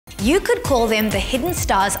You could call them the hidden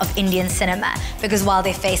stars of Indian cinema because while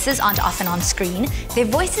their faces aren't often on screen, their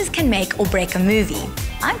voices can make or break a movie.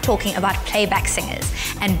 I'm talking about playback singers,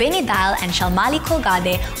 and Benny Dayal and Shalmali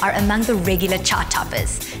Kholgade are among the regular chart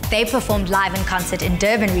toppers. They performed live in concert in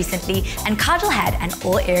Durban recently, and Kajal had an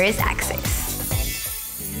all-areas access.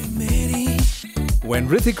 When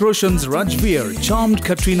Hrithik Roshan's Rajveer charmed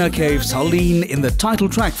Katrina Kaif's Haleen in the title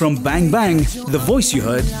track from Bang Bang, the voice you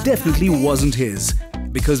heard definitely wasn't his,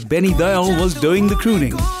 because Benny Dayal was doing the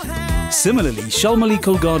crooning. Similarly, Shalmali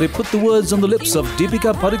Kholgade put the words on the lips of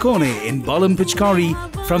Deepika Padukone in Balam Pichkari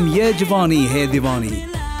from Ye Jawani Hai Diwani.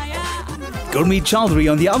 Gurmeet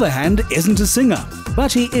Choudhary, on the other hand, isn't a singer,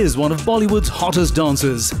 but he is one of Bollywood's hottest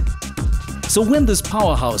dancers. So when this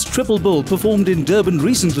powerhouse triple bill performed in Durban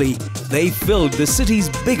recently, they filled the city's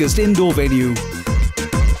biggest indoor venue.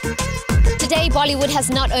 Today, Bollywood has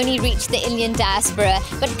not only reached the Indian diaspora,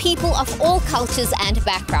 but people of all cultures and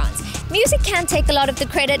backgrounds. Music can take a lot of the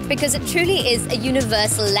credit because it truly is a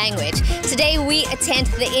universal language. Today, we attend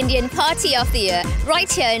the Indian Party of the Year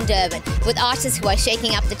right here in Durban with artists who are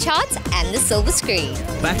shaking up the charts and the silver screen.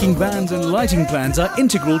 Backing bands and lighting plans are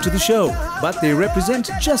integral to the show, but they represent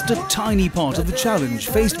just a tiny part of the challenge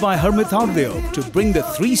faced by Gurmeet Choudhary to bring the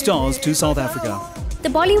 3 stars to South Africa. The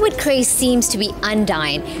Bollywood craze seems to be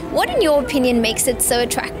undying. What, in your opinion, makes it so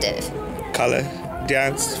attractive? Color,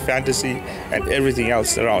 dance, fantasy, and everything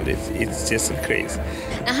else around it. It's just a craze.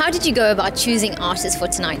 Now, how did you go about choosing artists for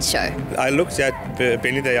tonight's show? I looked at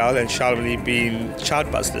Benny Dayal and Shalmali being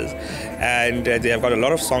chartbusters, and they have got a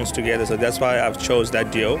lot of songs together, so that's why I've chose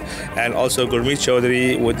that duo. And also Gurmeet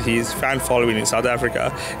Choudhary with his fan following in South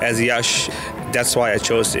Africa as Yash, that's why I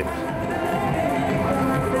chose him.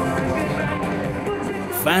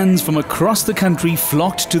 Fans from across the country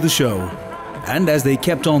flocked to the show, and as they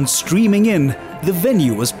kept on streaming in, the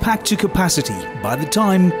venue was packed to capacity by the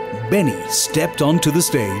time Benny stepped onto the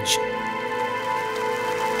stage.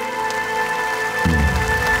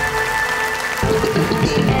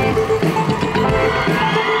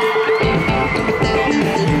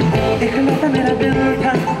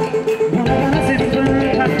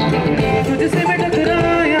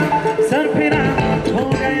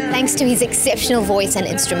 Thanks to his exceptional voice and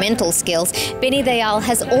instrumental skills, Benny Dayal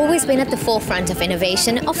has always been at the forefront of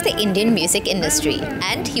innovation of the Indian music industry.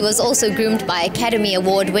 And he was also groomed by Academy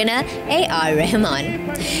Award winner A.R. Rahman.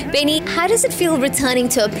 Benny, how does it feel returning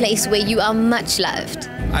to a place where you are much loved?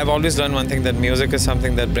 I've always learned one thing, that music is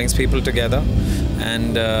something that brings people together.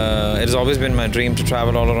 And it has always been my dream to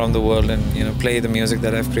travel all around the world and play the music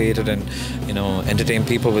that I've created and entertain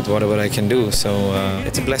people with whatever I can do. So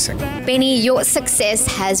it's a blessing. Benny, your success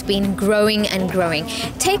has been growing and growing.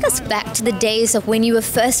 Take us back to the days of when you were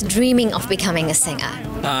first dreaming of becoming a singer.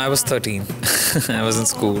 I was 13. I was in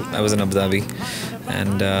school. I was in Abu Dhabi.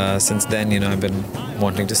 And since then, I've been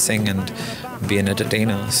wanting to sing and be an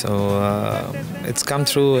entertainer. So it's come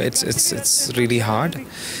through. It's really hard,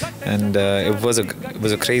 and it was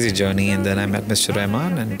a crazy journey. And then I met Mr.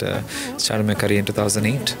 Rahman and started my career in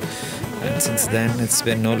 2008. And since then, it's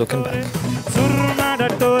been no looking back.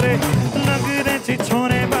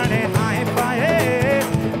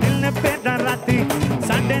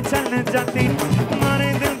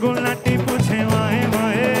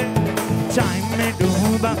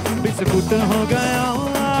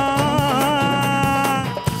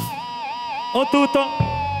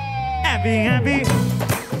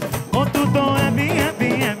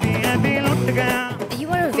 You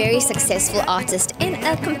are a very successful artist in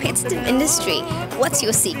a competitive industry. What's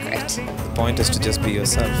your secret? The point is to just be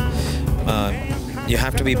yourself. You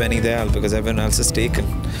have to be Benny Dayal because everyone else is taken.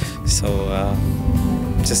 So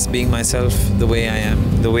just being myself the way I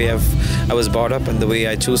am, the way I was brought up and the way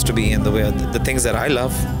I choose to be and the things that I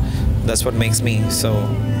love, that's what makes me. So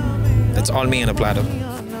it's all me in a platter.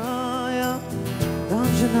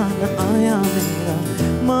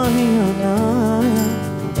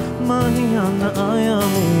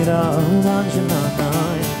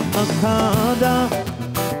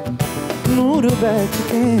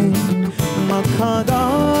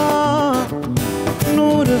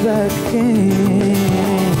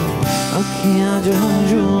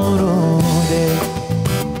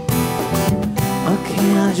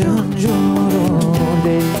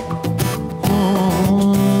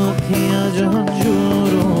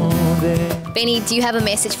 Benny, do you have a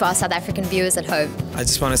message for our South African viewers at home? I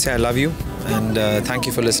just want to say I love you and thank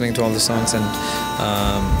you for listening to all the songs, and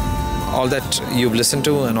all that you've listened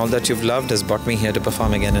to and all that you've loved has brought me here to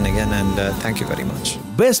perform again and again, and thank you very much.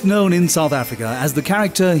 Best known in South Africa as the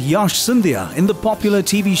character Yash Scindia in the popular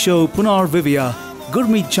TV show Punar Vivya,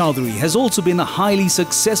 Gurmeet Choudhary has also been a highly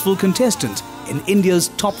successful contestant in India's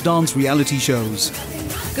top dance reality shows.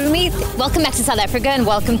 Gurmeet, welcome back to South Africa and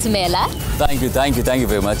welcome to Mela. Thank you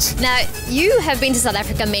very much. Now, you have been to South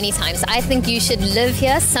Africa many times. I think you should live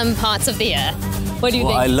here some parts of the year. What do you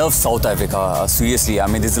think? I love South Africa, seriously. I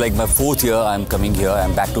mean, this is like my 4th year I'm coming here.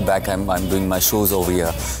 I'm back to back. I'm doing my shows over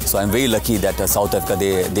here. So I'm very lucky that South Africa,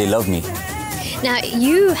 they love me. Now,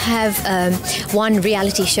 you have won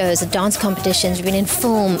reality shows, dance competitions, you've been in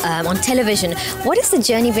film, on television. What has the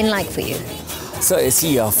journey been like for you? So,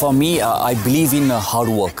 see, for me, I believe in hard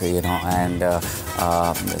work, and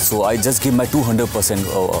so I just give my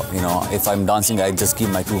 200%, if I'm dancing, I just give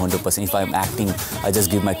my 200%. If I'm acting, I just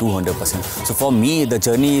give my 200%. So for me, the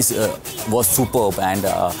journey was superb, and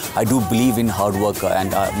I do believe in hard work, and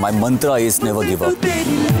my mantra is never give up.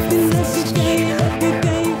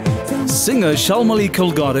 Singer Shalmali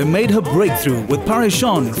Kholgade made her breakthrough with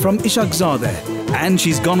Parishan from Ishaqzadeh, and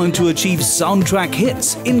she's gone on to achieve soundtrack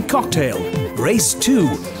hits in Cocktail, Race 2,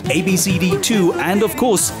 ABCD 2, and of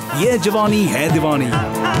course, Ye Jawani Hai Diwani.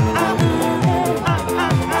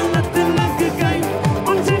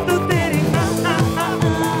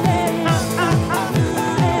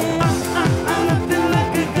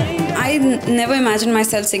 I never imagined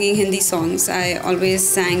myself singing Hindi songs. I always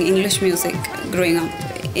sang English music growing up.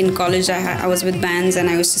 In college, I was with bands and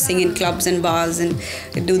I used to sing in clubs and bars and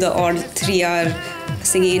do the odd 3-hour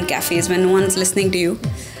singing in cafes when no one's listening to you.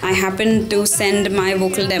 I happened to send my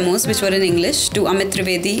vocal demos, which were in English, to Amit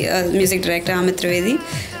Trivedi, music director Amit Trivedi,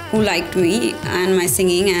 who liked me and my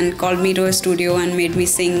singing and called me to a studio and made me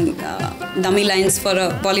sing dummy lines for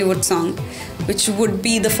a Bollywood song, which would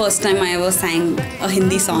be the first time I ever sang a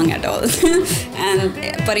Hindi song at all. And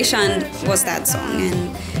Parishan was that song,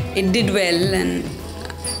 and it did well, and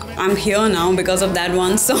I'm here now because of that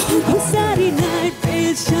one song.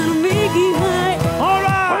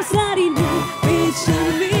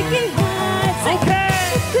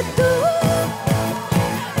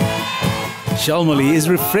 Shalmali is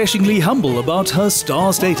refreshingly humble about her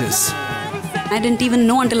star status. I didn't even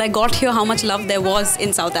know until I got here how much love there was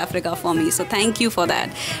in South Africa for me. So thank you for that.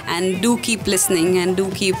 And do keep listening and do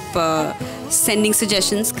keep sending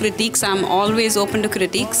suggestions, critiques. I'm always open to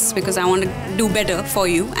critiques because I want to do better for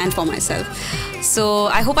you and for myself. So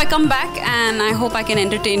I hope I come back and I hope I can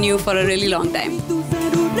entertain you for a really long time.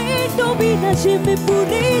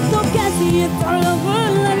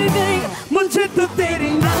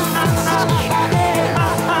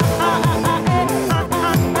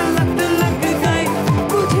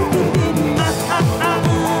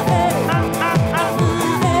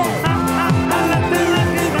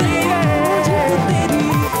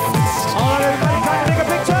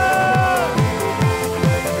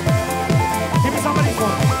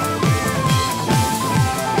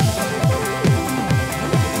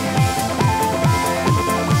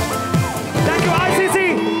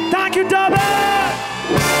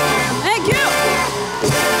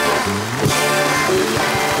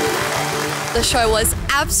 The show was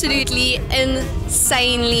absolutely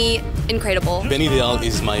insanely incredible. Benny Dayal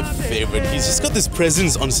is my favorite. He's just got this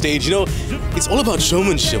presence on stage, it's all about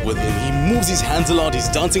showmanship with him. He moves his hands a lot, he's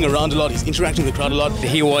dancing around a lot, he's interacting with the crowd a lot.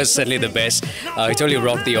 He was certainly the best. He totally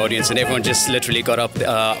rocked the audience and everyone just literally got up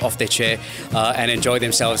off their chair and enjoyed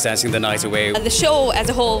themselves dancing the night away. The show as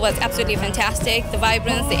a whole was absolutely fantastic. The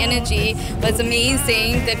vibrance, the energy was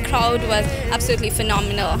amazing. The crowd was absolutely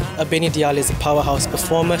phenomenal. Benny Dayal is a powerhouse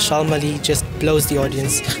performer. Shalmali just blows the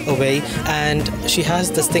audience away, and she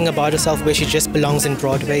has this thing about herself where she just belongs in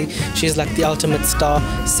Broadway. She's like the ultimate star,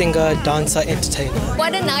 singer, dancer, entertainer.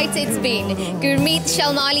 What a night it's been. Gurmeet,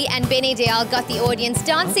 Shalmali and Benny Dayal got the audience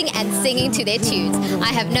dancing and singing to their tunes. I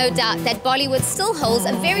have no doubt that Bollywood still holds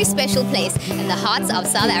a very special place in the hearts of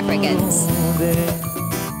South Africans.